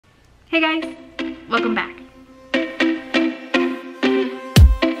Hey guys, welcome back.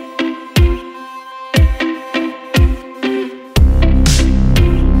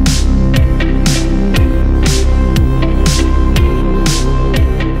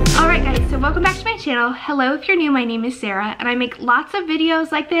 Alright guys, so welcome back to my channel. Hello if you're new, my name is Sarah and I make lots of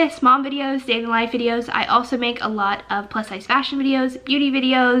videos like this, mom videos, day in the life videos. I also make a lot of plus size fashion videos, beauty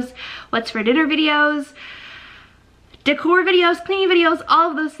videos, what's for dinner videos, decor videos, cleaning videos, all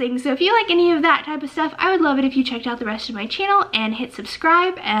of those things. So if you like any of that type of stuff, I would love it if you checked out the rest of my channel and hit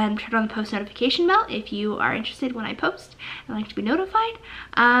subscribe and turn on the post notification bell if you are interested when I post and like to be notified.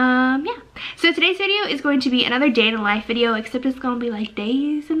 Yeah. So today's video is going to be another day in the life video, except it's going to be like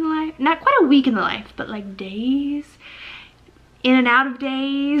days in the life. Not quite a week in the life, but like days. In and out of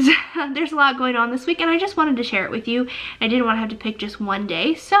days. There's a lot going on this week and I just wanted to share it with you. I didn't want to have to pick just one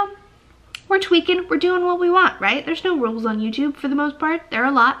day, so we're tweaking, we're doing what we want, right? There's no rules on YouTube for the most part. There are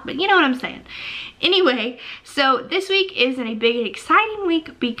a lot, but you know what I'm saying. Anyway, so this week is a big and exciting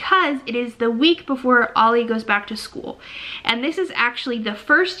week because it is the week before Ollie goes back to school. And this is actually the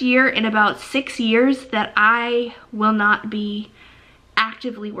first year in about 6 years that I will not be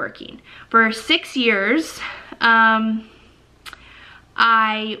actively working. For 6 years,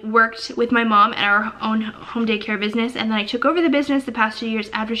 I worked with my mom at our own home daycare business, and then I took over the business the past 2 years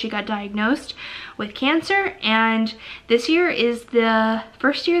after she got diagnosed with cancer, and this year is the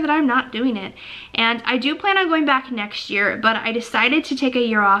first year that I'm not doing it. And I do plan on going back next year, but I decided to take a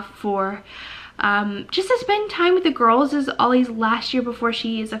year off for just to spend time with the girls. This is Ollie's last year before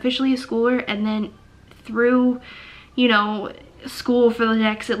she is officially a schooler, and then through, you know, school for the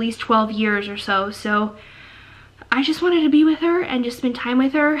next at least 12 years or so. So I just wanted to be with her and just spend time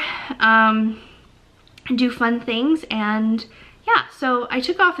with her, and do fun things. And yeah, so I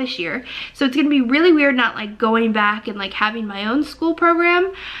took off this year. So it's gonna be really weird not like going back and like having my own school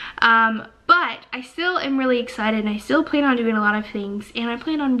program. But I still am really excited and I still plan on doing a lot of things, and I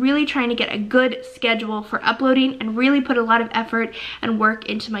plan on really trying to get a good schedule for uploading and really put a lot of effort and work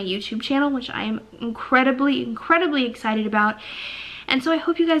into my YouTube channel, which I am incredibly excited about. And so I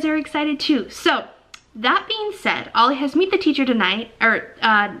hope you guys are excited too. So that being said, Ollie has meet the teacher tonight, or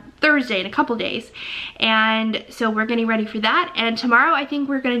Thursday in a couple days, and so we're getting ready for that. And tomorrow I think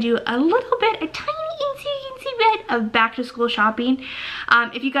we're gonna do a little bit, a tiny teensy bit of back to school shopping.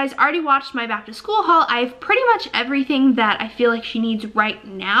 If you guys already watched my back to school haul, I have pretty much everything that I feel like she needs right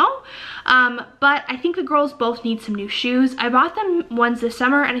now. But I think the girls both need some new shoes. I bought them ones this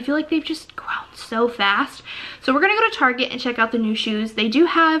summer and I feel like they've just grown so fast. So we're gonna go to Target and check out the new shoes. They do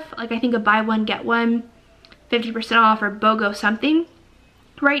have like, I think, a buy one get one 50% off or BOGO something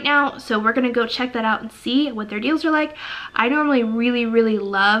right now. So we're gonna go check that out and see what their deals are like. I normally really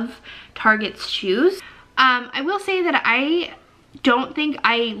love Target's shoes. I will say that I don't think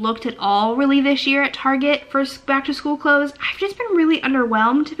I looked at all really this year at Target for back to school clothes. I've just been really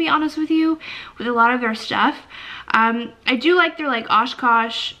underwhelmed, to be honest with you, with a lot of their stuff. I do like their like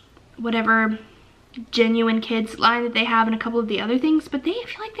Oshkosh, whatever, genuine kids line that they have, and a couple of the other things, but I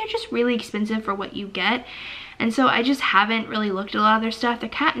feel like they're just really expensive for what you get. And so I just haven't really looked at a lot of their stuff. The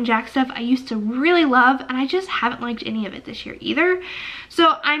Cat and Jack stuff I used to really love, and I just haven't liked any of it this year either.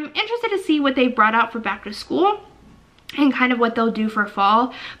 So I'm interested to see what they brought out for back to school and kind of what they'll do for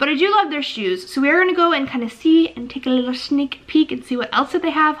fall. But I do love their shoes. So we're gonna go and kind of see and take a little sneak peek and see what else that they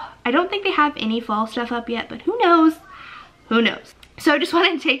have. I don't think they have any fall stuff up yet, but who knows? Who knows? So I just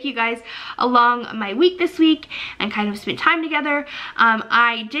wanted to take you guys along my week this week and kind of spend time together.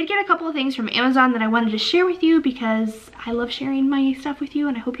 I did get a couple of things from Amazon that I wanted to share with you because I love sharing my stuff with you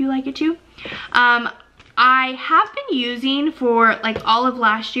and I hope you like it too. I have been using for like all of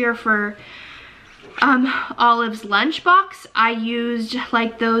last year for Olive's lunchbox. I used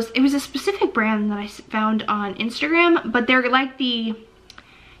like those, it was a specific brand that I found on Instagram, but they're like the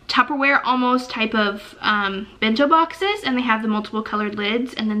Tupperware almost type of bento boxes, and they have the multiple colored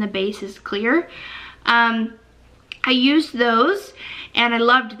lids and then the base is clear. I used those and I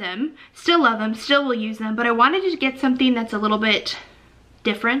loved them, still love them, still will use them, but I wanted to get something that's a little bit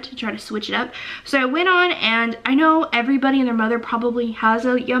different to try to switch it up. So I went on, and I know everybody and their mother probably has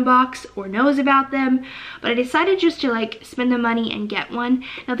a Yum box or knows about them, but I decided just to like spend the money and get one.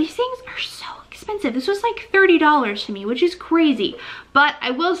 Now these things are so expensive. This was like $30 to me, which is crazy, but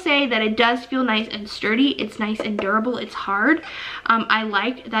I will say that it does feel nice and sturdy. It's nice and durable. It's hard. I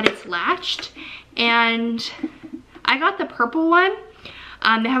like that it's latched, and I got the purple one.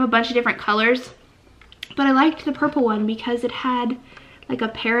 They have a bunch of different colors, but I liked the purple one because it had like a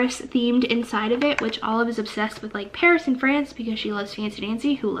Paris themed inside of it, which Olive is obsessed with like Paris and France because she loves Fancy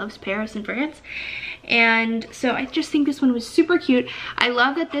Nancy, who loves Paris and France. And so I just think this one was super cute. I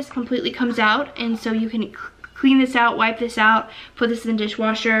love that this completely comes out, and so you can clean this out, wipe this out, put this in the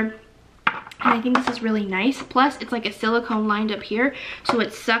dishwasher. And I think this is really nice. Plus, it's like a silicone lined up here, so it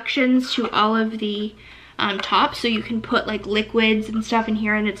suctions to all of the top, so you can put like liquids and stuff in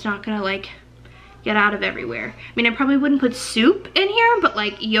here, and it's not gonna like get out of everywhere. I mean, I probably wouldn't put soup in here, but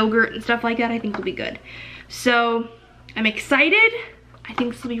like yogurt and stuff like that I think will be good. So I'm excited. I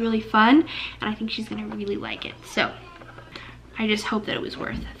think this will be really fun, and I think she's gonna really like it. So I just hope that it was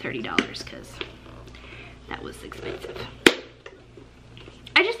worth $30 because that was expensive.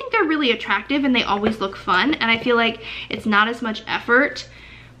 I just think they're really attractive and they always look fun, and I feel like it's not as much effort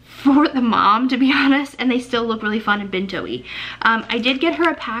for the mom, to be honest, and they still look really fun and bento-y. I did get her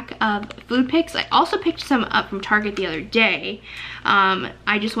a pack of food picks. I also picked some up from Target the other day.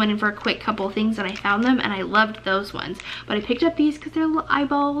 I just went in for a quick couple of things and I found them, and I loved those ones. But I picked up these because they're little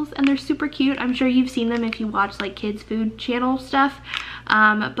eyeballs and they're super cute. I'm sure you've seen them if you watch like kids food channel stuff.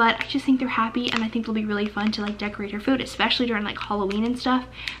 But I just think they're happy, and I think they'll be really fun to like decorate her food, especially during like Halloween and stuff.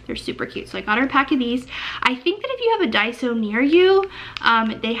 They're super cute. So I got her a pack of these. I think that if you have a Daiso near you,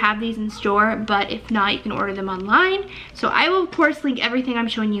 they have these in store, but if not, you can order them online. So I will of course link everything I'm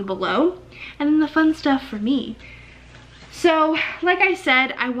showing you below, and then the fun stuff for me. So like I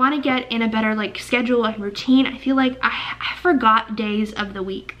said, I want to get in a better like schedule and routine. I feel like I forgot days of the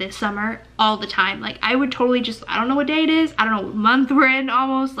week this summer all the time. Like I would totally just, I don't know what day it is, I don't know what month we're in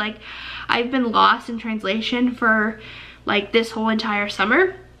almost. Like I've been lost in translation for like this whole entire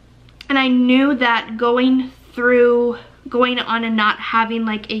summer, and I knew that going on and not having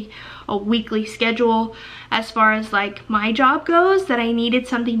like a weekly schedule as far as like my job goes, that I needed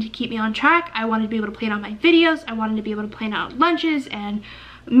something to keep me on track. I wanted to be able to plan out my videos. I wanted to be able to plan out lunches and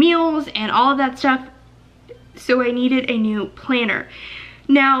meals and all of that stuff. So I needed a new planner.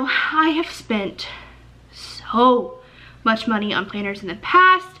 Now, I have spent so much money on planners in the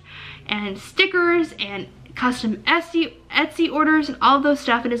past, and stickers and custom Etsy orders and all of those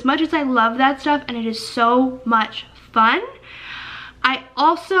stuff, and as much as I love that stuff and it is so much fun, I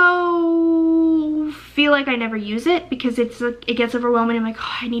also feel like I never use it because it gets overwhelming. I'm like,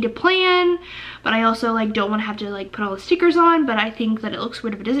 oh, I need a plan, but I also like don't want to have to like put all the stickers on, but I think that it looks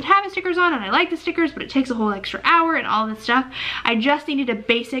weird if it doesn't have the stickers on, and I like the stickers, but it takes a whole extra hour and all this stuff. I just needed a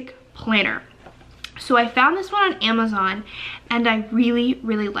basic planner. So I found this one on Amazon, and I really,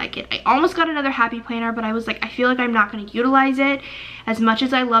 really like it. I almost got another Happy Planner, but I was like, I feel like I'm not going to utilize it as much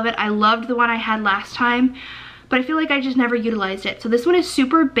as I love it. I loved the one I had last time, but I feel like I just never utilized it. So this one is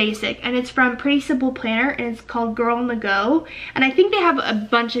super basic, and it's from Pretty Simple Planner, and it's called Girl on the Go. And I think they have a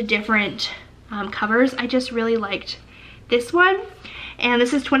bunch of different covers. I just really liked this one. And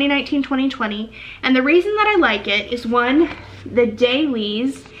this is 2019-2020. And the reason that I like it is, one, the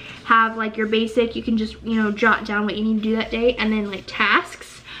dailies have like your basic, you can just, you know, jot down what you need to do that day, and then like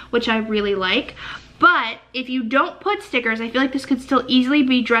tasks, which I really like. But if you don't put stickers, I feel like this could still easily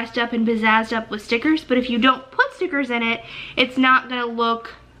be dressed up and bizzazzed up with stickers, but if you don't put stickers in it, it's not gonna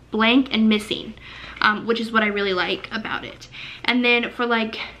look blank and missing, which is what I really like about it. And then for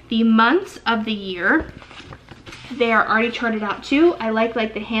like the months of the year, they are already charted out too. I like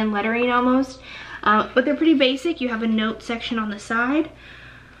the hand lettering almost, but they're pretty basic. You have a note section on the side,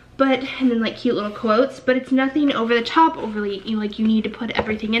 and then like cute little quotes, but it's nothing over the top, overly, you need to put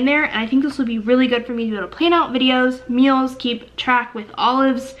everything in there. And I think this will be really good for me to be able to plan out videos, meals, keep track with all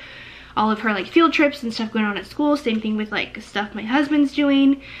of her like field trips and stuff going on at school. Same thing with like stuff my husband's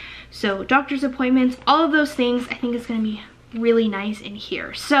doing. So doctor's appointments, all of those things, I think it's gonna be really nice in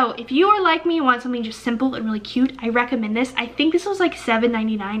here. So if you are like me and want something just simple and really cute, I recommend this. I think this was like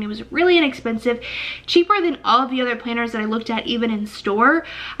 $7.99. It was really inexpensive, cheaper than all of the other planners that I looked at even in store,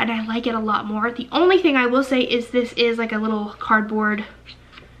 and I like it a lot more. The only thing I will say is this is like a little cardboard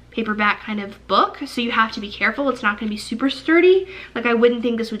paperback kind of book, so you have to be careful. It's not going to be super sturdy. Like I wouldn't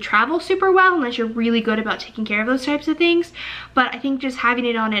think this would travel super well unless you're really good about taking care of those types of things, but I think just having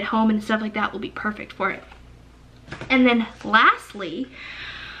it on at home and stuff like that will be perfect for it. And then lastly,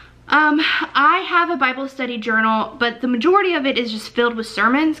 I have a Bible study journal, but the majority of it is just filled with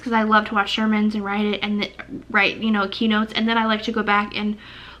sermons because I love to watch sermons and write it, and write, you know, keynotes, and then I like to go back and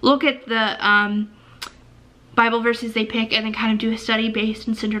look at the Bible verses they pick and then kind of do a study based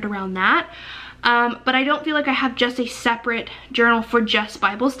and centered around that. But I don't feel like I have just a separate journal for just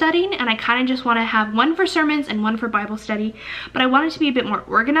Bible studying, and I kind of just want to have one for sermons and one for Bible study, but I want it to be a bit more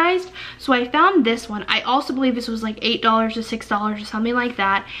organized. So I found this one. I also believe this was like $8 or $6 or something like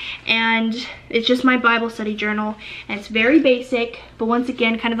that, and it's just my Bible study journal, and it's very basic, but once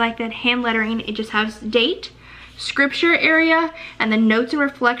again, kind of like that hand lettering. It just has date, scripture area, and then notes and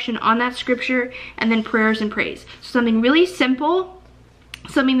reflection on that scripture, and then prayers and praise. So something really simple,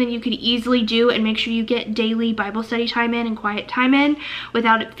 something that you could easily do and make sure you get daily Bible study time in and quiet time in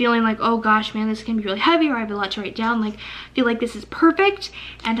without it feeling like, oh gosh, man, this can be really heavy, or I have a lot to write down. Like, I feel like this is perfect,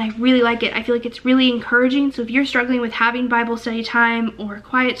 and I really like it. I feel like it's really encouraging. So if you're struggling with having Bible study time or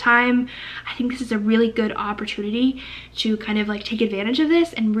quiet time, I think this is a really good opportunity to kind of like take advantage of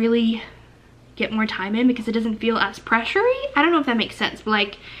this and really get more time in, because it doesn't feel as pressury. I don't know if that makes sense, but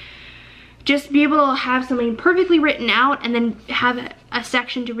like, just be able to have something perfectly written out and then have a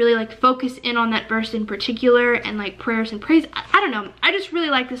section to really like focus in on that verse in particular, and like prayers and praise. I don't know. I just really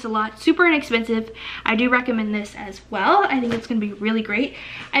like this a lot. Super inexpensive. I do recommend this as well. I think it's going to be really great.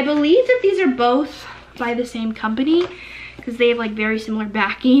 I believe that these are both by the same company, because they have like very similar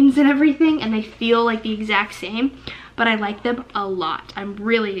backings and everything, and they feel like the exact same. But I like them a lot. I'm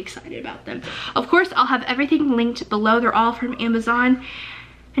really excited about them. Of course, I'll have everything linked below. They're all from Amazon.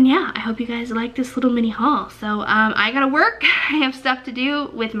 And yeah, I hope you guys like this little mini haul. So I gotta work. I have stuff to do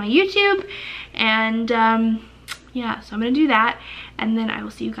with my YouTube. And yeah, so I'm gonna do that. And then I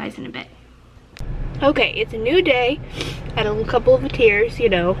will see you guys in a bit. Okay, it's a new day. Had a couple of tears, you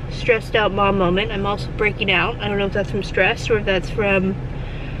know, stressed out mom moment. I'm also breaking out. I don't know if that's from stress or if that's from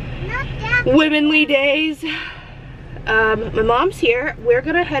womanly days. My mom's here. We're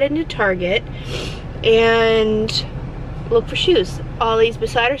gonna head into Target and look for shoes. Ollie's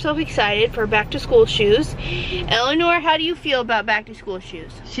beside herself excited for back to school shoes. Eleanor, how do you feel about back to school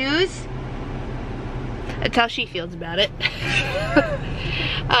shoes? Shoes? That's how she feels about it.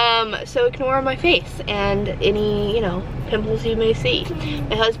 So ignore my face and any, you know, pimples you may see.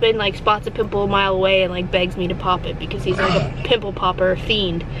 My husband like spots a pimple a mile away and like begs me to pop it because he's like a pimple popper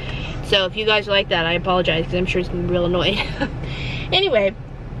fiend. So if you guys are like that, I apologize, because I'm sure it's gonna be real annoying. Anyway,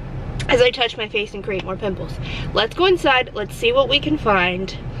 as I touch my face and create more pimples. Let's go inside, let's see what we can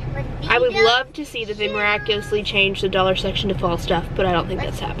find. I would love to see that they miraculously change the dollar section to fall stuff, but I don't think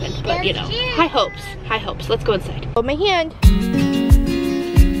that's happened. But you know, high hopes, high hopes. Let's go inside. Hold my hand.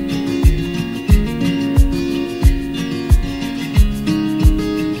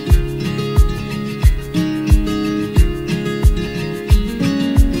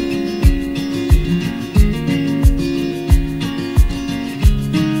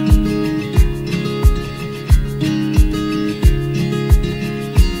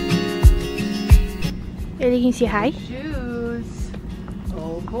 Can you say hi? Shoes.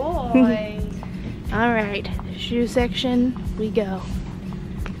 Oh boy. All right, shoe section we go.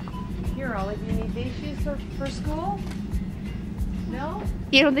 Here, Ollie, do you need these shoes for school? No?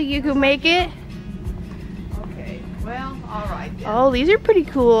 You don't think you can make it? Okay, well, all right then. Oh, these are pretty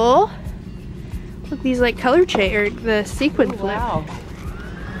cool. Look, these like color change, or the sequin flip. Wow.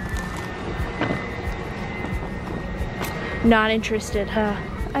 Not interested, huh?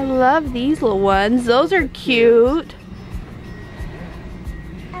 I love these little ones. Those are cute.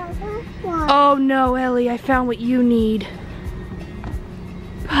 Oh no, Ellie, I found what you need.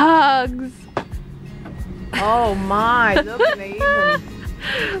 Pugs. Oh my, look at they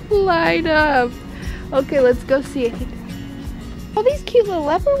even. Line up. Okay, let's go see it. Oh, these cute little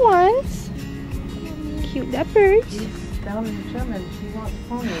leopard ones. Cute leopards. She's down in German. She wants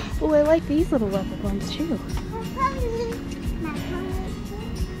ponies. Oh, I like these little leopard ones too.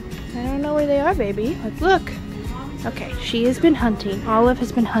 I don't know where they are, baby. Let's look. Okay, she has been hunting. Olive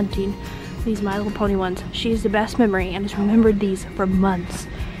has been hunting these My Little Pony ones. She has the best memory and has remembered these for months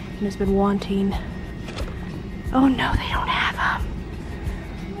and has been wanting. Oh no, they don't have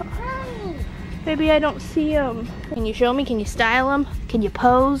them. Baby, I don't see them. Can you show me? Can you style them? Can you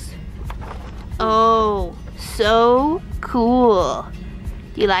pose? Oh, so cool.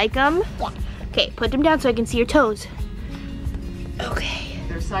 Do you like them? Yeah. Okay, put them down so I can see your toes. Okay.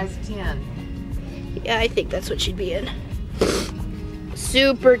 Size 10. Yeah, I think that's what she'd be in.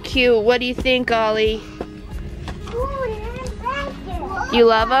 Super cute. What do you think, Ollie? You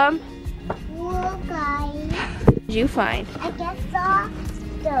love them? What did you find? I just saw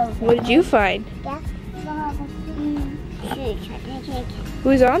those. What did you find?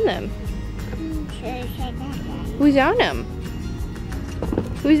 Who's on them? Who's on them?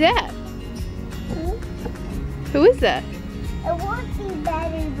 Who's that? Who is that? It would be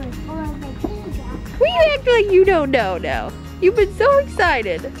better before the kingdom. Well, you act like you don't know now. You've been so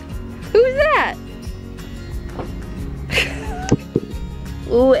excited. Who's that?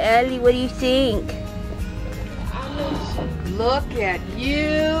 Ooh, Ellie, what do you think? Look at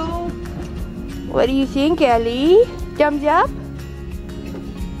you. What do you think, Ellie? Thumbs up?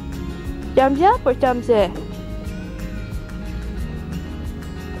 Thumbs up or thumbs up?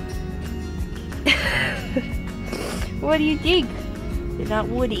 What do you think? They're not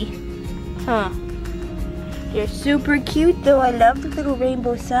woody. Huh. They're super cute though. I love the little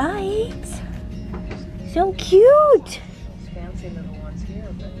rainbow sides. So cute. Fancy little ones here,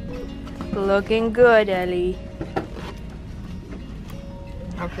 but... Looking good, Ellie.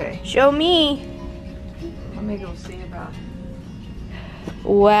 Okay, Show me. let me go see about...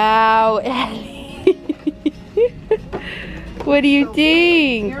 Wow, Ellie. What do you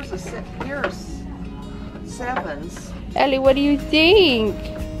think? Here's sevens. Ellie, what do you think?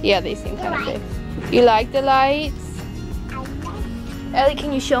 Yeah, they seem kind of big. You like the lights? Ellie,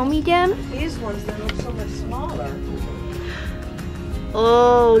 can you show me them? These ones, they look so much smaller.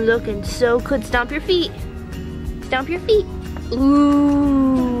 Oh, looking so good. Stomp your feet. Stomp your feet.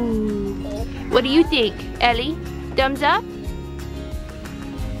 Ooh. What do you think, Ellie? Thumbs up?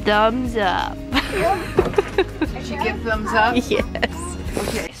 Thumbs up. Did you give thumbs up? Yes.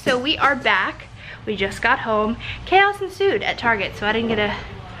 Okay. So we are back. We just got home. Chaos ensued at Target, so I didn't get to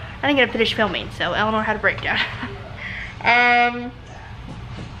finish filming. So Eleanor had a breakdown.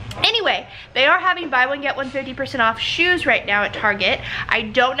 Anyway, they are having buy one get one 50% off shoes right now at Target. I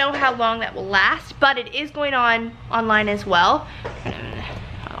don't know how long that will last, but it is going on online as well.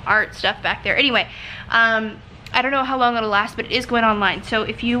 Art stuff back there. Anyway, I don't know how long it'll last, but it is going online. So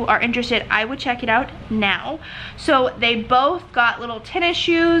if you are interested, I would check it out now. So they both got little tennis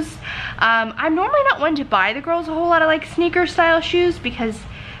shoes. I'm normally not one to buy the girls a whole lot of like sneaker style shoes because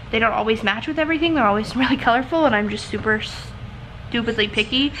they don't always match with everything. They're always really colorful and I'm just super stupidly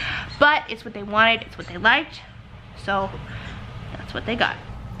picky. But it's what they wanted, it's what they liked. So that's what they got.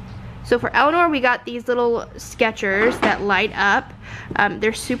 So for Eleanor, we got these little Skechers that light up.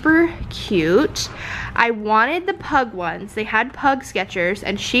 They're super cute. I wanted the pug ones. They had pug Skechers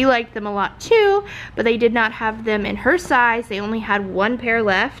and she liked them a lot too, but they did not have them in her size. They only had one pair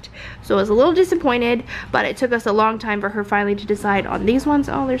left. So I was a little disappointed, but it took us a long time for her finally to decide on these ones.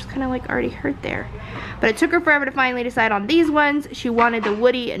 Oh, there's kind of like already hurt there. But it took her forever to finally decide on these ones. She wanted the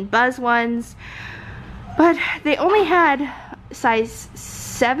Woody and Buzz ones, but they only had size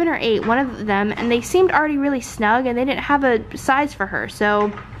 7 or 8, one of them, and they seemed already really snug and they didn't have a size for her,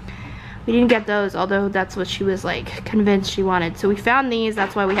 so we didn't get those, although that's what she was like convinced she wanted. So we found these.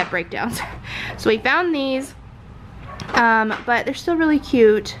 That's why we had breakdowns. So we found these, but they're still really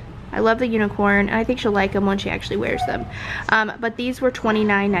cute. I love the unicorn and I think she'll like them when she actually wears them. But these were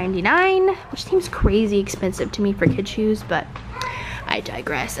 $29.99, which seems crazy expensive to me for kid shoes, but I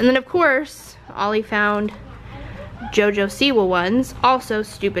digress. And then of course Ollie found JoJo Siwa ones, also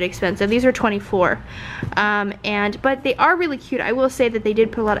stupid expensive. These are $24, but they are really cute. I will say that they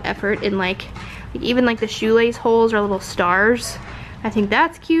did put a lot of effort in like even like the shoelace holes are little stars. I think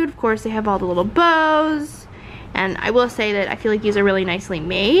that's cute. Of course, they have all the little bows, and I will say that I feel like these are really nicely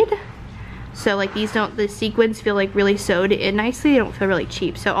made. So like these don't, the sequins feel like really sewed in nicely. They don't feel really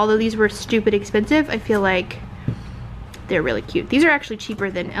cheap. So although these were stupid expensive, I feel like they're really cute. These are actually cheaper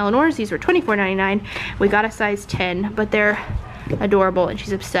than Eleanor's. These were $24.99. We got a size 10, but they're adorable and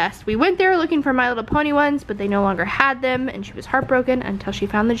she's obsessed. We went there looking for My Little Pony ones, but they no longer had them and she was heartbroken until she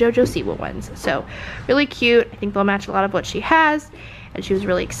found the JoJo Siwa ones. So really cute. I think they'll match a lot of what she has and she was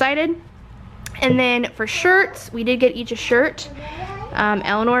really excited. And then for shirts, we did get each a shirt.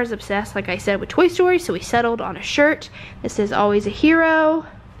 Eleanor is obsessed, like I said, with Toy Story, so we settled on a shirt. This is Always a Hero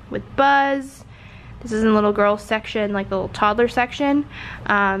with Buzz. This is in the little girl section, like the little toddler section.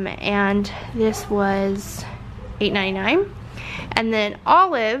 And this was $8.99. And then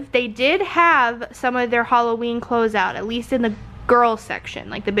Olive, they did have some of their Halloween clothes out, at least in the girls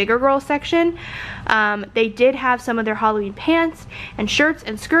section, like the bigger girls section. They did have some of their Halloween pants and shirts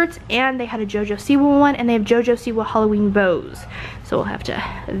and skirts, and they had a JoJo Siwa one, and they have JoJo Siwa Halloween bows. So we'll have to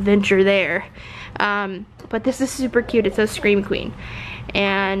venture there. But this is super cute. It says Scream Queen.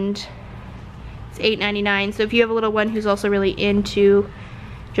 And it's $8.99. So if you have a little one who's also really into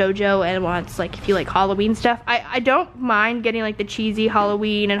JoJo and wants, like, if you like Halloween stuff, I don't mind getting like the cheesy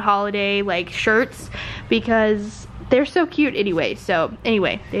Halloween and holiday like shirts because they're so cute anyway. So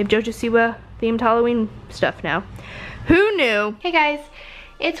anyway, they have JoJo Siwa themed Halloween stuff now. Who knew? Hey guys,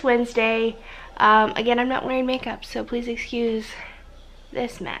 it's Wednesday. Again, I'm not wearing makeup, so please excuse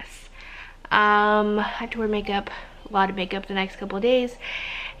this mess. I have to wear makeup, a lot of makeup the next couple of days,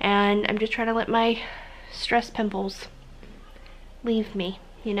 and I'm just trying to let my stress pimples leave me,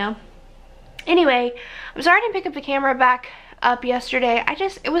 you know? Anyway, I'm sorry I didn't pick up the camera back up yesterday.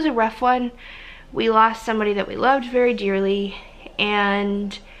 It was a rough one. We lost somebody that we loved very dearly,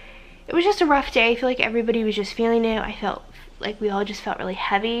 and it was just a rough day. I feel like everybody was just feeling it. I felt like we all just felt really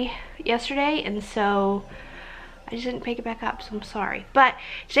heavy yesterday, and so I just didn't pick it back up, so I'm sorry. But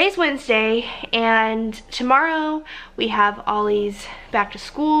today's Wednesday, and tomorrow we have Ollie's back to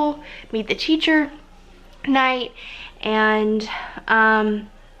school, meet the teacher night, and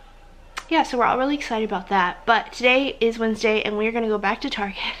yeah, so we're all really excited about that. But today is Wednesday, and we're gonna go back to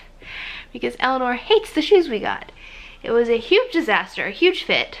Target because Eleanor hates the shoes we got. It was a huge disaster, a huge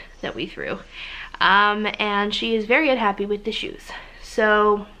fit that we threw, and she is very unhappy with the shoes.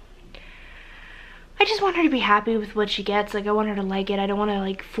 So I just want her to be happy with what she gets. Like, I want her to like it. I don't want to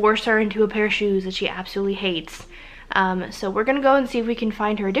like force her into a pair of shoes that she absolutely hates. So we're gonna go and see if we can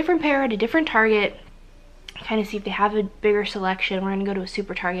find her a different pair at a different Target, kind of see if they have a bigger selection. We're gonna go to a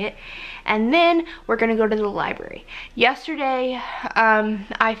super Target, and then we're gonna go to the library. Yesterday,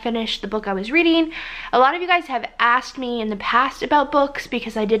 I finished the book I was reading. A lot of you guys have asked me in the past about books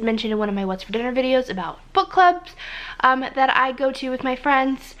because I did mention in one of my What's for Dinner videos about book clubs that I go to with my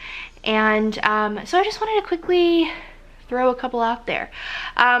friends, and so I just wanted to quickly throw a couple out there.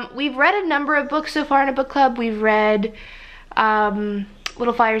 We've read a number of books so far in a book club. We've read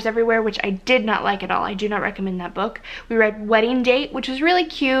Little Fires Everywhere, which I did not like at all. I do not recommend that book. We read Wedding Date, which was really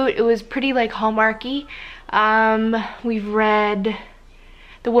cute. It was pretty like Hallmarky. We've read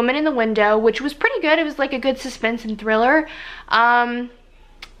The Woman in the Window, which was pretty good. It was like a good suspense and thriller. It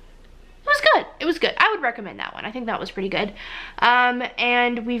was good. It was good. I would recommend that one. I think that was pretty good.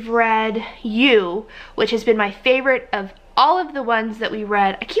 And we've read You, which has been my favorite of all of the ones that we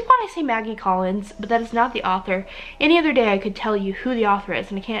read. I keep wanting to say Maggie Collins, but that is not the author. Any other day I could tell you who the author is,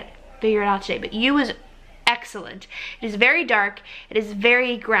 and I can't figure it out today, but You is excellent. It is very dark, it is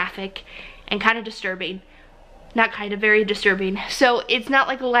very graphic, and kind of disturbing. Not kind of, very disturbing. So it's not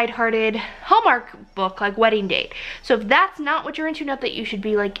like a lighthearted Hallmark book like Wedding Date. So if that's not what you're into, not that you should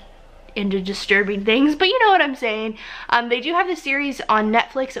be like into disturbing things, but you know what I'm saying. They do have the series on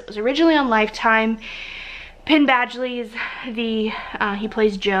Netflix. It was originally on Lifetime. Penn Badgley is he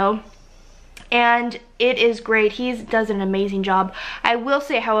plays Joe, and it is great. He does an amazing job. I will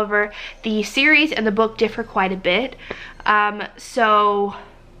say, however, the series and the book differ quite a bit. So,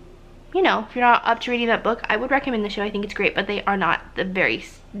 you know, if you're not up to reading that book, I would recommend the show. I think it's great, but they are not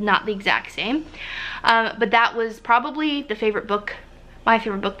the exact same. But that was probably my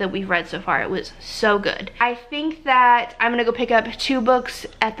favorite book that we've read so far. It was so good. I think that I'm gonna go pick up 2 books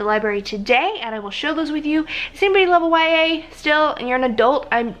at the library today, and I will show those with you. Does anybody love a YA still, and you're an adult?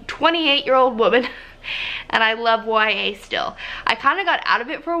 I'm a 28-year-old woman, and I love YA still. I kind of got out of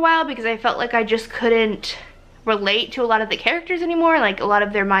it for a while because I felt like I just couldn't relate to a lot of the characters anymore, like a lot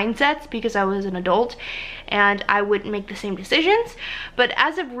of their mindsets, because I was an adult and I wouldn't make the same decisions. But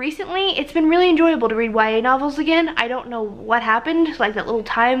as of recently, it's been really enjoyable to read YA novels again. I don't know what happened, like that little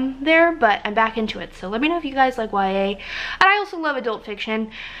time there, but I'm back into it. So let me know if you guys like YA. And I also love adult fiction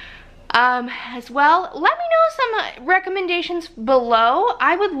as well. Let me know some recommendations below.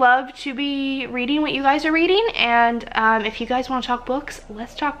 I would love to be reading what you guys are reading, and if you guys want to talk books,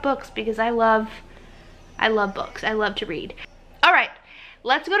 let's talk books, because I love books. I love to read. All right,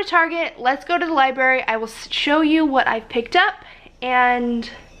 let's go to Target. Let's go to the library. I will show you what I've picked up, and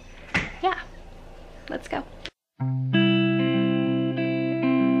yeah, let's go.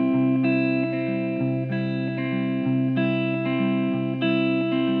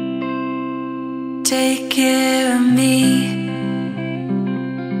 Take care of me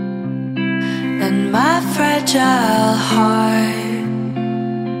and my fragile heart.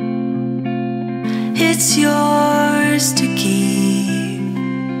 It's yours to keep,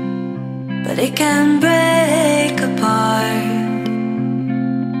 but it can break apart.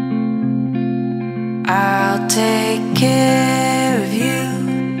 I'll take care of you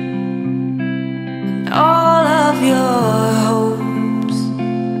and all of your hopes.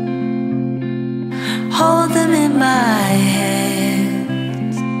 Hold them in my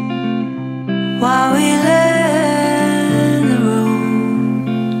hands while we learn the ropes.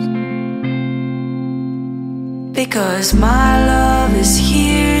 Because my love is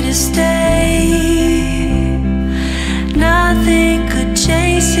here to stay. Nothing could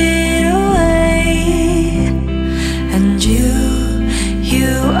chase it away. And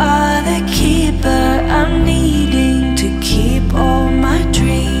you are the keeper I'm needing to keep all my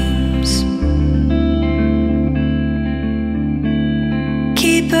dreams.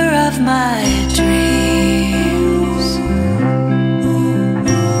 Keeper of my dreams.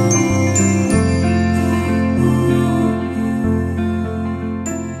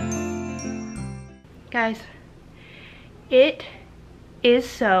 Guys, it is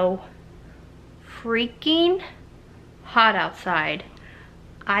so freaking hot outside.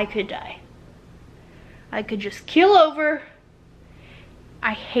 I could die. I could just keel over.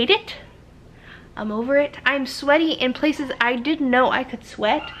 I hate it. I'm over it. I'm sweaty in places I didn't know I could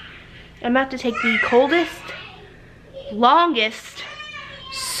sweat. I'm about to take the coldest, longest,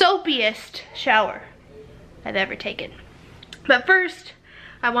 soapiest shower I've ever taken. But first,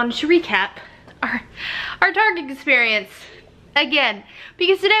 I wanted to recap our Target experience again,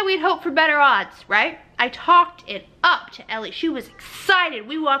 because today we'd hoped for better odds, right? I talked it up to Ellie. She was excited.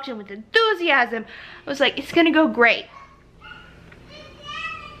 We walked in with enthusiasm. I was like, it's gonna go great.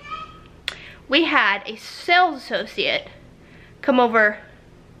 We had a sales associate come over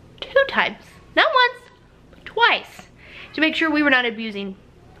 2 times, not once, but twice, to make sure we were not abusing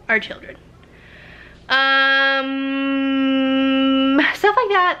our children. Stuff like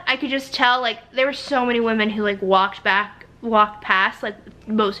that, I could just tell, like, there were so many women who like walked past, like,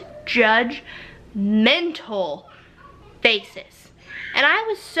 most judgmental faces. And I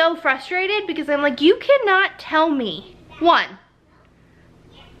was so frustrated because I'm like, you cannot tell me, one,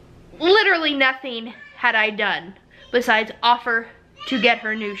 literally nothing had I done besides offer to get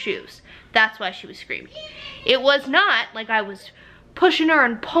her new shoes. That's why she was screaming. It was not like I was pushing her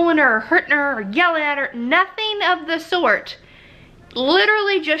and pulling her or hurting her or yelling at her. Nothing of the sort.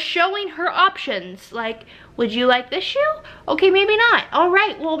 Literally just showing her options. Like, would you like this shoe? Okay, maybe not. All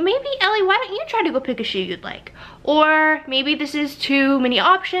right, well, maybe, Ellie, why don't you try to go pick a shoe you'd like? Or maybe this is too many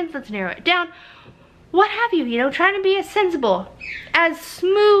options. Let's narrow it down. What have you, trying to be as sensible, as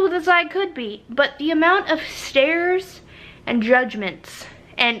smooth as I could be. But the amount of stares and judgments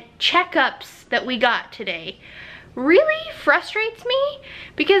and checkups that we got today really frustrates me,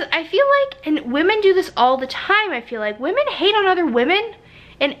 because I feel like, and women do this all the time, I feel like women hate on other women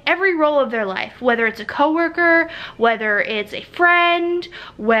in every role of their life, whether it's a coworker, whether it's a friend,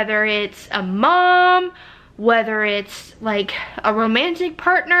 whether it's a mom, whether it's like a romantic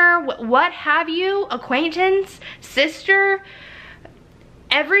partner, what have you, acquaintance, sister.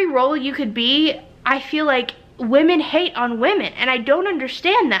 Every role you could be, I feel like women hate on women, and I don't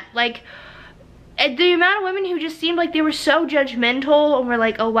understand that. Like, the amount of women who just seemed like they were so judgmental and were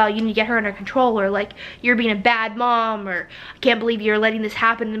like, oh wow, you need to get her under control, or like, you're being a bad mom, or I can't believe you're letting this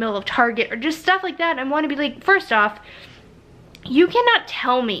happen in the middle of Target, or just stuff like that. I want to be like, first off, you cannot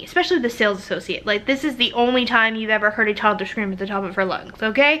tell me, especially the sales associate, like, this is the only time you've ever heard a toddler scream at the top of her lungs,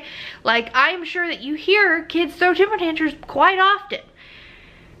 okay? Like, I'm sure that you hear kids throw temper tantrums quite often.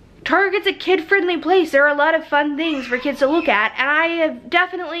 Target's a kid-friendly place. There are a lot of fun things for kids to look at, and I have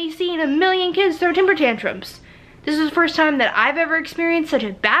definitely seen a million kids throw temper tantrums. This is the first time that I've ever experienced such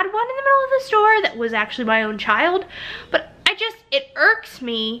a bad one in the middle of the store that was actually my own child. But it irks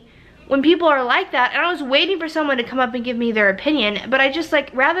me when people are like that, and I was waiting for someone to come up and give me their opinion, but I just,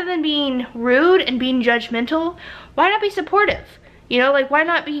 like, rather than being rude and being judgmental, why not be supportive? Like, why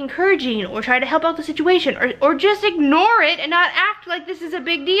not be encouraging or try to help out the situation, or just ignore it and not act like this is a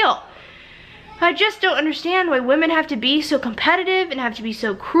big deal? I just don't understand why women have to be so competitive and have to be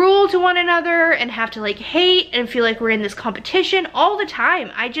so cruel to one another and have to, like, hate and feel like we're in this competition all the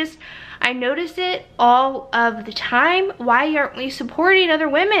time. I notice it all of the time. Why aren't we supporting other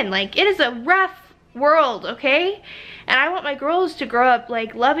women? Like, it is a rough world, okay? And I want my girls to grow up,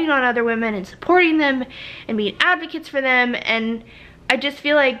 like, loving on other women and supporting them and being advocates for them. And I just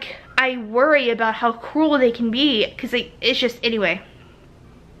feel like I worry about how cruel they can be, because it's just, anyway.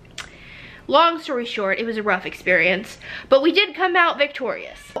 Long story short, it was a rough experience, but we did come out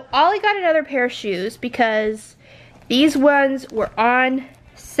victorious. Ollie got another pair of shoes because these ones were on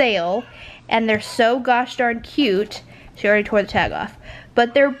sale and they're so gosh darn cute. She already tore the tag off,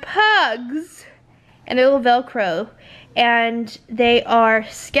 but they're pugs and they're little Velcro, and they are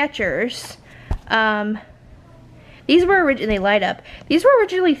Skechers. These were originally, they light up. These were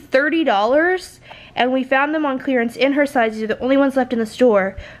originally $30, and we found them on clearance in her size. These are the only ones left in the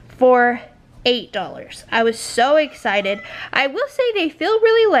store for $8. I was so excited. I will say they feel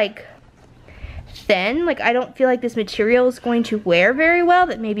really, like, thin. Like, I don't feel like this material is going to wear very well.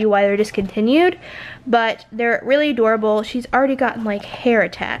 That may be why they're discontinued, but they're really adorable. She's already gotten, like, hair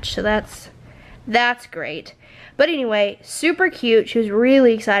attached, so that's great. But anyway, super cute. She was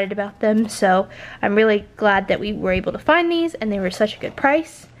really excited about them, so I'm really glad that we were able to find these, and they were such a good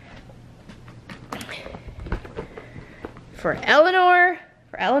price. For Eleanor,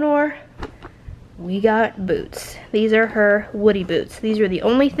 we got boots. These are her Woody boots. These were the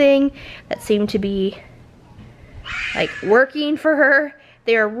only thing that seemed to be, like, working for her.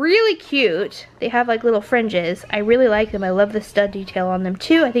 They are really cute. They have like little fringes. I really like them. I love the stud detail on them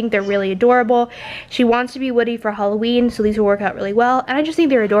too. I think they're really adorable. She wants to be Woody for Halloween, so these will work out really well. And I just think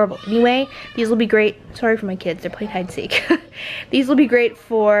they're adorable. Anyway, these will be great. Sorry for my kids, they're playing hide and seek. These will be great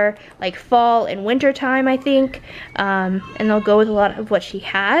for like fall and winter time, I think. And they'll go with a lot of what she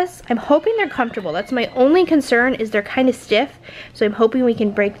has. I'm hoping they're comfortable. That's my only concern, is they're kind of stiff. So I'm hoping we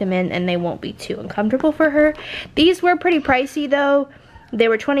can break them in and they won't be too uncomfortable for her. These were pretty pricey though. They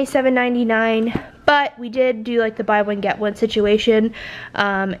were $27.99, but we did do like the buy one get one situation,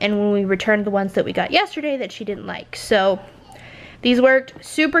 and when we returned the ones that we got yesterday that she didn't like. So these worked.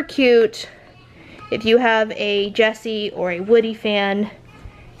 Super cute. If you have a Jessie or a Woody fan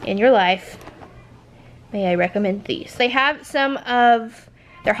in your life, may I recommend these. They have some of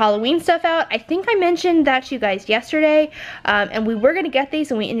their Halloween stuff out. I think I mentioned that to you guys yesterday, and we were gonna get these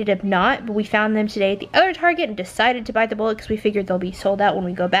and we ended up not, but we found them today at the other Target and decided to buy the bullet because we figured they'll be sold out when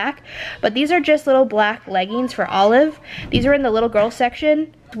we go back. But these are just little black leggings for Olive. These are in the little girl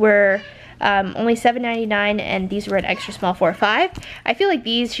section. Were only $7.99, and these were an extra small 4 or 5. I feel like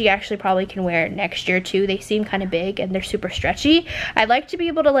these she actually probably can wear next year too. They seem kind of big and they're super stretchy. I'd like to be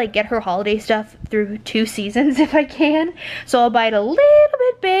able to like get her holiday stuff through 2 seasons if I can. So I'll buy it a little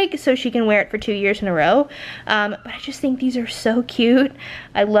bit big so she can wear it for 2 years in a row. But I just think these are so cute.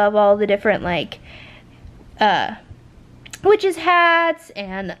 I love all the different like witches hats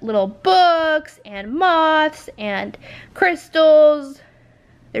and little books and moths and crystals.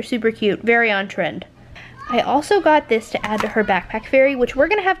 They're super cute, very on trend. I also got this to add to her backpack fairy, which we're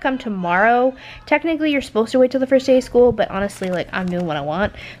gonna have come tomorrow. Technically, you're supposed to wait till the first day of school, but honestly, like, I'm doing what I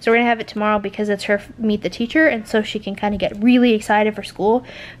want. So we're gonna have it tomorrow because it's her meet the teacher, and so she can kind of get really excited for school.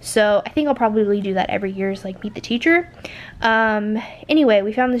 So I think I'll probably do that every year, is like meet the teacher. Anyway,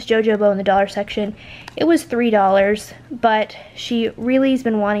 we found this JoJo bow in the dollar section. It was $3, but she really has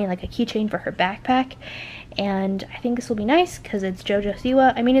been wanting like a keychain for her backpack. And I think this will be nice because it's JoJo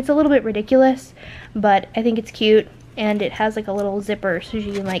Siwa. I mean, it's a little bit ridiculous, but I think it's cute. And it has like a little zipper so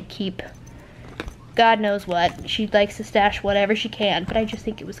she can like keep God knows what. She likes to stash whatever she can, but I just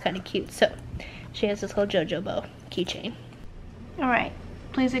think it was kind of cute. So she has this little JoJo bow keychain. Alright,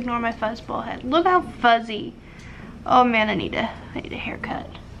 please ignore my fuzzball head. Look how fuzzy. Oh man, I need a haircut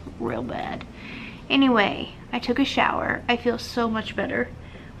real bad. Anyway, I took a shower. I feel so much better.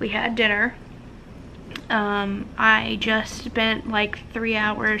 We had dinner. I just spent like 3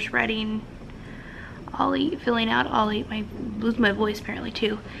 hours writing filling out losing my voice apparently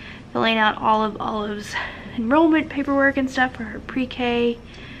too, filling out all of Olive's enrollment paperwork and stuff for her pre-K.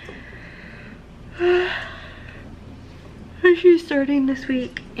 She's starting this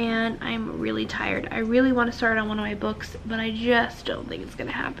week and I'm really tired. I really want to start on one of my books, but I just don't think it's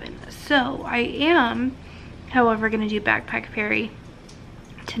gonna happen. So I am, however, gonna do Backpack Fairy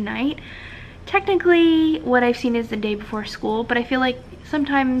tonight. Technically, what I've seen is the day before school, but I feel like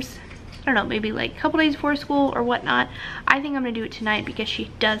sometimes, I don't know, maybe like a couple days before school or whatnot. I think I'm gonna do it tonight because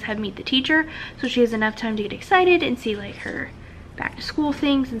she does have meet the teacher, so she has enough time to get excited and see like her back to school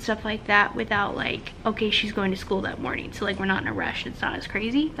things and stuff like that without like, okay, she's going to school that morning. So like we're not in a rush, it's not as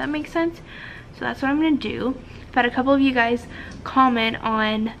crazy, if that makes sense. So that's what I'm gonna do. I've had a couple of you guys comment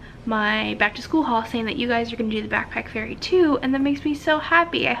on my back to school haul saying that you guys are gonna do the Backpack Fairy too, and that makes me so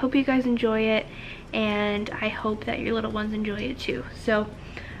happy. I hope you guys enjoy it, and I hope that your little ones enjoy it too. So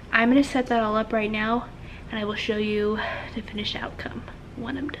I'm gonna set that all up right now, and I will show you the finished outcome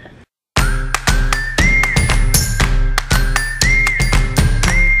when I'm done.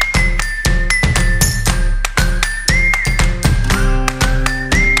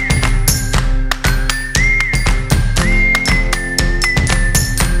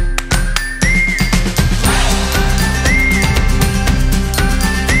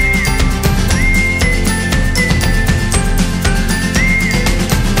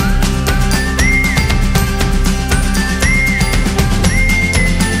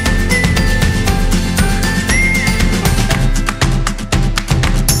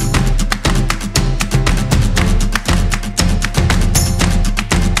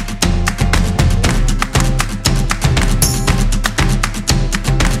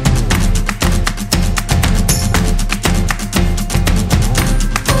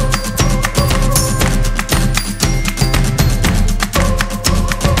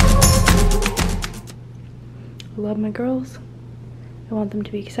 Love my girls. I want them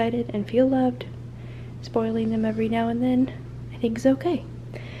to be excited and feel loved. Spoiling them every now and then, I think is okay.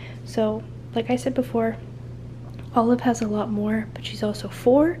 So, like I said before, Olive has a lot more, but she's also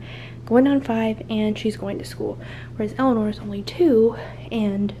 4, going on 5, and she's going to school. Whereas Eleanor is only 2,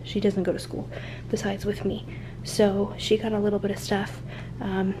 and she doesn't go to school, besides with me. So she got a little bit of stuff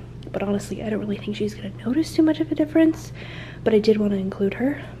But honestly, I don't really think she's gonna notice too much of a difference, but I did want to include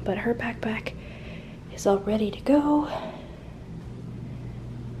her. But her backpack is all ready to go.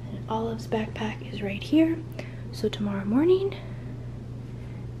 And Olive's backpack is right here. So tomorrow morning,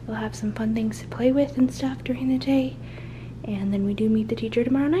 we'll have some fun things to play with and stuff during the day. And then we do meet the teacher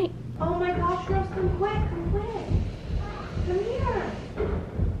tomorrow night. Oh my gosh, girls, come quick, come quick. Come here.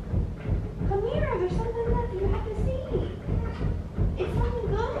 Come here, there's something that you have to see. It's something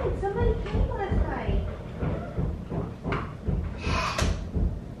good. Somebody came last night.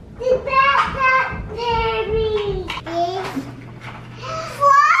 The backpack fairy is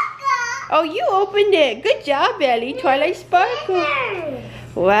Flocka. Oh, you opened it. Good job, Ellie. Twilight Sparkle.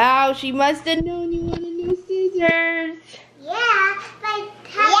 Wow, she must have known you wanted new scissors. Yeah, but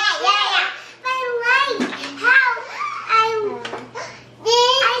But I like how I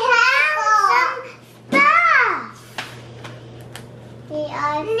have some stuff. They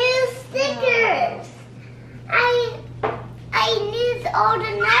are new stickers. I used all the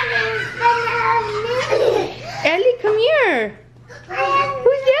numbers, but now new. Ellie, come here.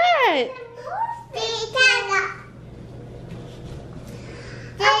 Who's that?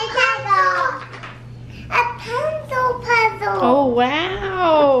 A pencil puzzle. Oh,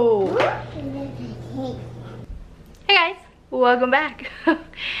 wow. Hey guys, welcome back.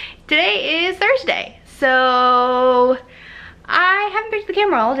 Today is Thursday, so I haven't picked the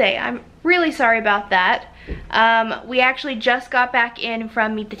camera all day. I'm really sorry about that. We actually just got back in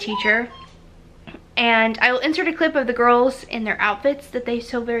from Meet the Teacher, and I will insert a clip of the girls in their outfits that they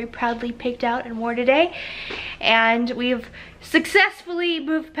so very proudly picked out and wore today. And we've successfully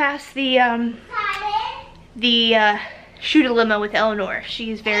moved past the shoe dilemma with Eleanor.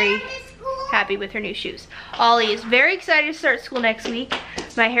 She's very happy with her new shoes. Ollie is very excited to start school next week.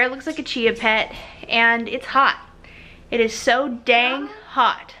 My hair looks like a chia pet, and it's hot. It is so dang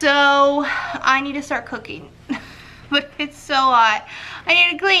hot. So I need to start cooking, but it's so hot. I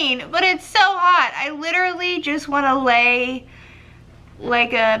need to clean, but it's so hot. I literally just want to lay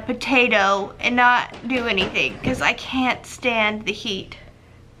like a potato and not do anything because I can't stand the heat.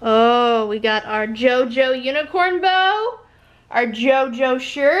 Oh, we got our JoJo unicorn bow, our JoJo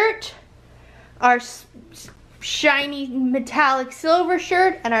shirt, our shiny metallic silver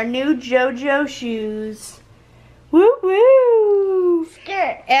shirt, and our new JoJo shoes. Woo woo!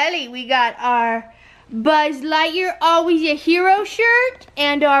 Skirt. Ellie, we got our Buzz Lightyear Always a Hero shirt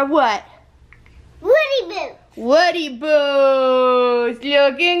and our what? Woody boots. Woody boots.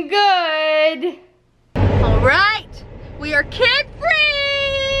 Looking good. All right, we are kid free.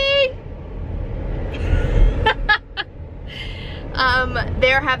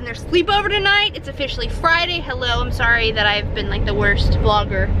 They're having their sleepover tonight. It's officially Friday. Hello, I'm sorry that I've been like the worst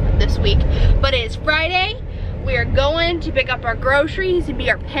vlogger this week, but it is Friday. We are going to pick up our groceries and be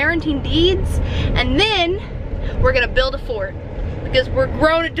our parenting deeds, and then we're gonna build a fort because we're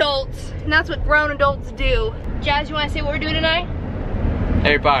grown adults, and that's what grown adults do. Jazz, you wanna say what we're doing tonight?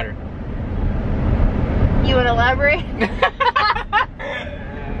 Harry Potter. You wanna elaborate?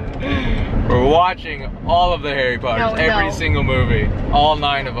 We're watching all of the Harry Potters, every single movie, all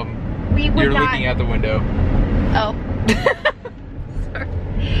 9 of them. You're looking at the window. Oh. Sorry.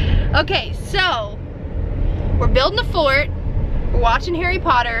 Okay, so we're building a fort, we're watching Harry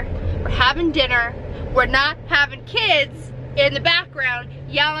Potter, we're having dinner, we're not having kids in the background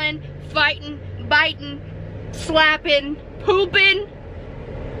yelling, fighting, biting, slapping, pooping.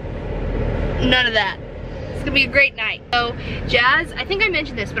 None of that. It's gonna be a great night. So Jazz, I think I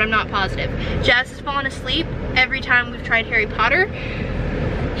mentioned this, but I'm not positive. Jazz has fallen asleep every time we've tried Harry Potter.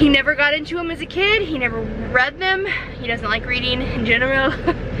 He never got into them as a kid. He never read them. He doesn't like reading in general.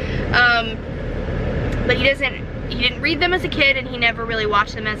 But he didn't read them as a kid, and he never really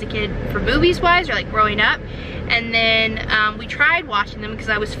watched them as a kid for movies wise or like growing up. And then we tried watching them because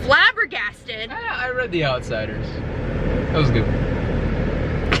I was flabbergasted. I read The Outsiders. That was good.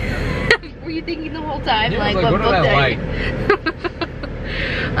 Were you thinking the whole time? Yeah, like what book did I like?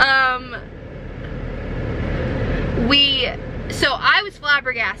 So I was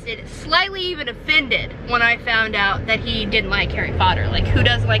flabbergasted, slightly even offended when I found out that he didn't like Harry Potter. Like, who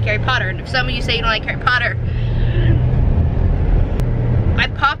doesn't like Harry Potter? And if some of you say you don't like Harry Potter, I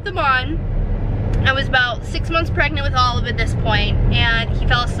popped them on. I was about 6 months pregnant with Olive at this point, and he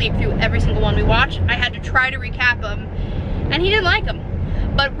fell asleep through every single one we watched. I had to try to recap them, and he didn't like them.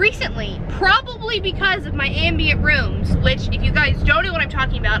 But recently, probably because of my ambient rooms, which if you guys don't know what I'm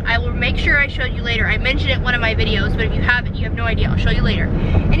talking about, I will make sure I show you later. I mentioned it in one of my videos, but if you haven't, you have no idea. I'll show you later.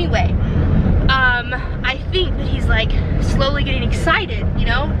 Anyway, I think that he's like slowly getting excited, you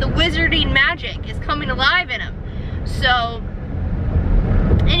know? The wizarding magic is coming alive in him. So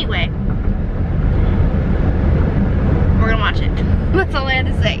Anyway, we're gonna watch it. That's all I had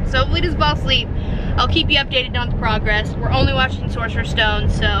to say. So hopefully it doesn't fall asleep. I'll keep you updated on the progress. We're only watching Sorcerer's Stone,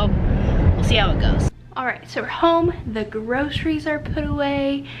 so we'll see how it goes. All right, so we're home. The groceries are put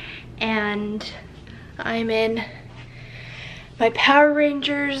away, and I'm in my Power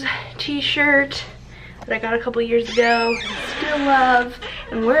Rangers t-shirt that I got a couple years ago, still love,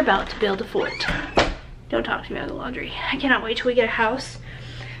 and we're about to build a fort. Don't talk to me about the laundry. I cannot wait till we get a house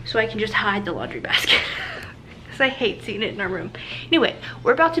so I can just hide the laundry basket. Because I hate seeing it in our room. Anyway,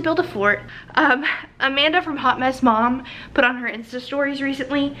 we're about to build a fort. Amanda from Hot Mess Mom put on her Insta stories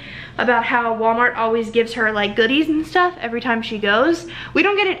recently about how Walmart always gives her like goodies and stuff every time she goes. We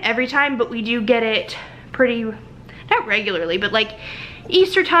don't get it every time, but we do get it pretty, not regularly, but like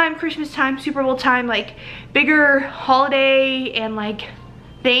Easter time, Christmas time, Super Bowl time, like bigger holiday and like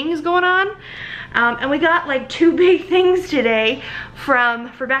things going on. And we got like 2 big things today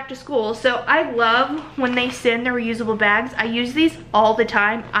for back to school. So I love when they send the reusable bags. I use these all the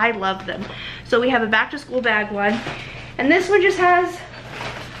time. I love them. So we have a back to school bag one. And this one just has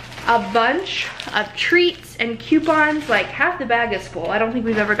a bunch of treats and coupons. Like half the bag is full. I don't think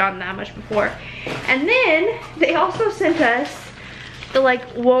we've ever gotten that much before. And then they also sent us the like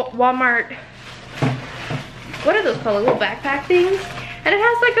Walmart, what are those called, little backpack things? And it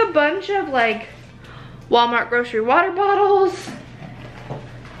has like a bunch of like Walmart grocery water bottles,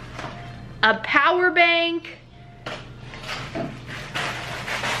 a power bank,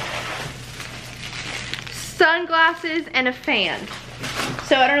 sunglasses, and a fan.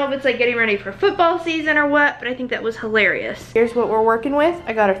 So I don't know if it's like getting ready for football season or what, but I think that was hilarious. Here's what we're working with.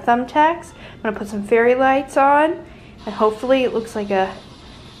 I got our thumbtacks. I'm gonna put some fairy lights on, and hopefully it looks like a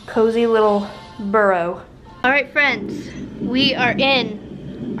cozy little burrow. All right, friends, we are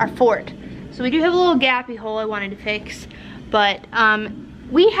in our fort. So we do have a little gappy hole I wanted to fix, but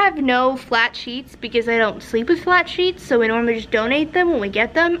we have no flat sheets because I don't sleep with flat sheets, so we normally just donate them when we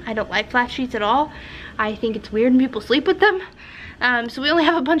get them. I don't like flat sheets at all. I think it's weird when people sleep with them. So we only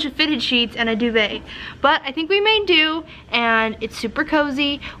have a bunch of fitted sheets and a duvet, but I think we may do, and it's super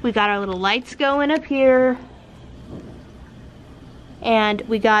cozy. We got our little lights going up here, and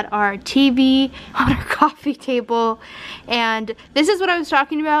we got our TV on our coffee table, and this is what I was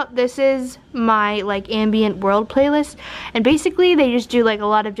talking about. This is my like ambient world playlist, and basically they just do like a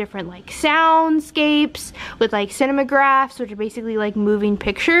lot of different like soundscapes with like cinemagraphs, which are basically like moving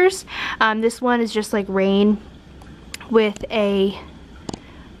pictures. This one is just like rain with a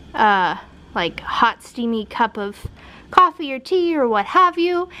like hot steamy cup of coffee or tea or what have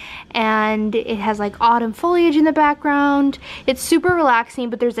you, and it has like autumn foliage in the background. It's super relaxing,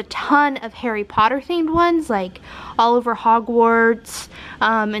 but there's a ton of Harry Potter themed ones like all over Hogwarts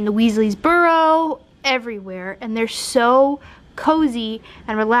and the Weasley's Burrow, everywhere, and they're so cozy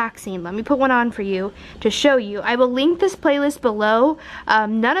and relaxing. Let me put one on for you to show you. I will link this playlist below.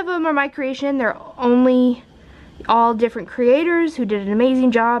 None of them are my creation. They're only all different creators who did an amazing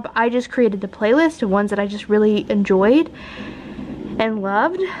job. I just created the playlist of ones that I just really enjoyed and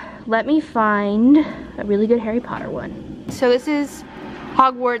loved. Let me find a really good Harry Potter one. So this is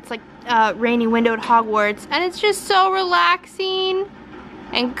Hogwarts, like rainy window at Hogwarts, and it's just so relaxing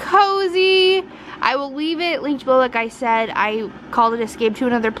and cozy. I will leave it linked below. Like I said, I called it Escape to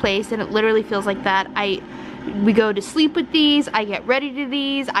Another Place, and it literally feels like that. We go to sleep with these, I get ready to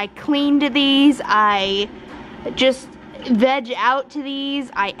these, I clean to these, I just veg out to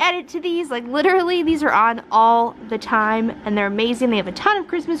these, I edit to these. Like literally these are on all the time, and they're amazing. They have a ton of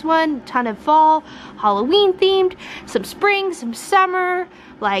Christmas one, ton of fall, Halloween themed, some spring, some summer.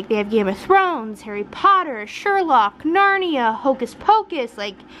 Like they have Game of Thrones, Harry Potter, Sherlock, Narnia, Hocus Pocus,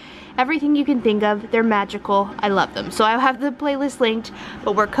 like everything you can think of. They're magical. I love them. So I'll have the playlist linked,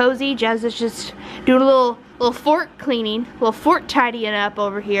 but we're cozy. Jazz is just doing a little fort cleaning, a little fort tidying up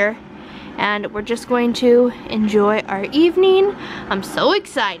over here. And we're just going to enjoy our evening. I'm so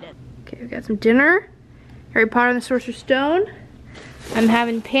excited. Okay, we got some dinner. Harry Potter and the Sorcerer's Stone. I'm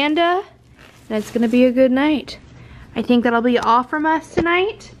having Panda, and it's gonna be a good night. I think that'll be all from us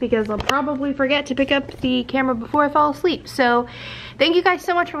tonight because I'll probably forget to pick up the camera before I fall asleep. So thank you guys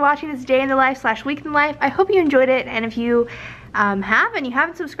so much for watching this day in the life / week in the life. I hope you enjoyed it, and if you have and you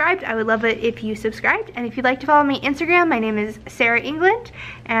haven't subscribed, I would love it if you subscribed. And if you'd like to follow me on Instagram, my name is Sarah England,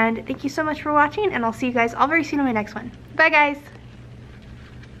 and thank you so much for watching, and I'll see you guys all very soon on my next one. Bye guys.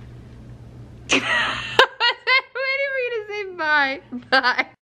 I'm waiting for you to say bye. Bye.